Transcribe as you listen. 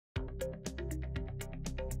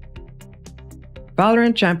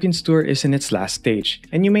VALORANT Champions Tour is in its last stage,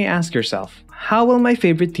 and you may ask yourself, how will my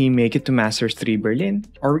favorite team make it to Masters 3 Berlin,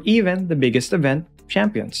 or even the biggest event,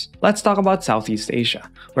 Champions? Let's talk about Southeast Asia,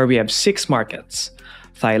 where we have 6 markets: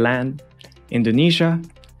 Thailand, Indonesia,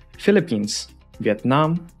 Philippines,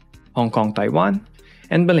 Vietnam, Hong Kong, Taiwan,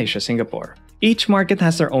 and Malaysia, Singapore. Each market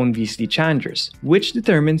has their own VCT challengers, which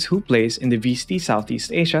determines who plays in the VCT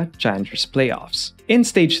Southeast Asia Challengers Playoffs. In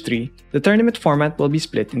Stage 3, the tournament format will be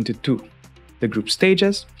split into 2, the group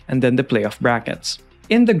stages and then the playoff brackets.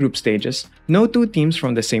 In the group stages, no 2 teams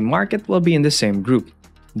from the same market will be in the same group.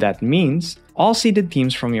 That means all seeded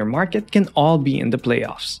teams from your market can all be in the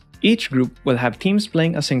playoffs. Each group will have teams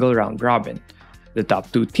playing a single round robin. The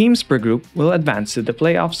top 2 teams per group will advance to the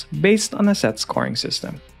playoffs based on a set scoring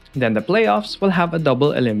system. Then the playoffs will have a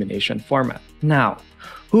double elimination format. Now,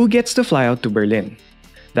 who gets to fly out to Berlin?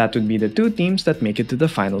 That would be the 2 teams that make it to the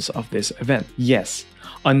finals of this event. Yes,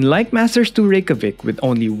 unlike Masters 2 Reykjavik with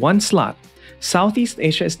only 1 slot, Southeast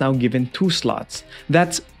Asia is now given 2 slots.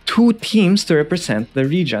 That's 2 teams to represent the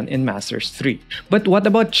region in Masters 3. But what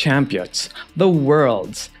about Champions, the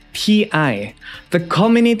Worlds, TI, the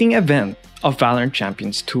culminating event of VALORANT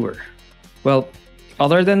Champions Tour? Well,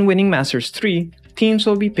 other than winning Masters 3, teams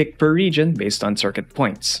will be picked per region based on circuit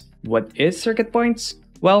points. What is circuit points?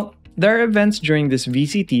 Well, there are events during this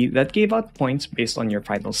VCT that gave out points based on your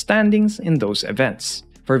final standings in those events.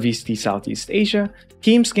 For VCT Southeast Asia,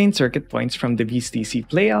 teams gain circuit points from the VCTC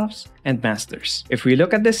playoffs and Masters. If we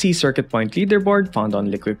look at the C circuit point leaderboard found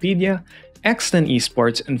on Liquipedia, X10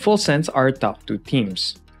 Esports and Full Sense are our top 2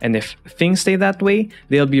 teams. And if things stay that way,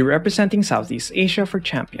 they'll be representing Southeast Asia for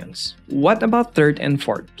Champions. What about 3rd and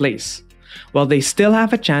 4th place? Well, they still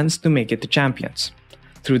have a chance to make it to Champions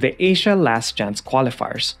through the Asia Last Chance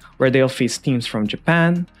qualifiers, where they'll face teams from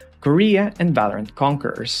Japan, Korea, and VALORANT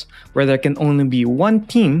Conquerors, where there can only be 1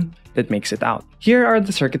 team that makes it out. Here are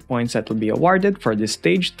the circuit points that will be awarded for the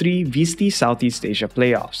Stage 3 VCT Southeast Asia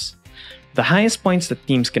playoffs. The highest points that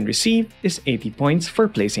teams can receive is 80 points for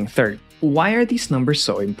placing 3rd. Why are these numbers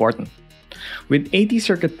so important? With 80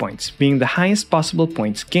 circuit points being the highest possible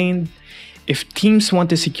points gained, if teams want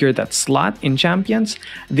to secure that slot in Champions,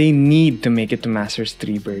 they need to make it to Masters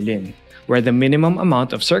 3 Berlin, where the minimum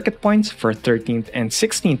amount of circuit points for 13th and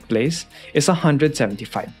 16th place is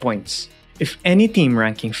 175 points. If any team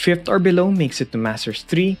ranking 5th or below makes it to Masters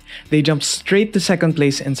 3, they jump straight to 2nd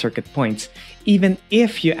place in circuit points, even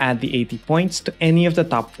if you add the 80 points to any of the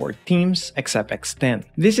top 4 teams except X10.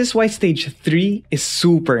 This is why Stage 3 is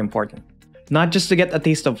super important. Not just to get a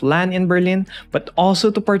taste of LAN in Berlin, but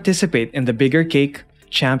also to participate in the bigger cake,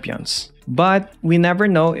 Champions. But we never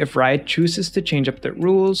know if Riot chooses to change up the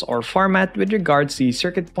rules or format with regards to the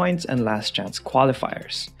circuit points and last chance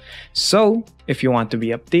qualifiers. So, if you want to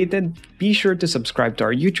be updated, be sure to subscribe to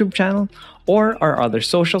our YouTube channel or our other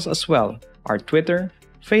socials as well, our Twitter,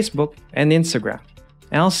 Facebook, and Instagram.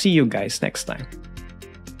 And I'll see you guys next time.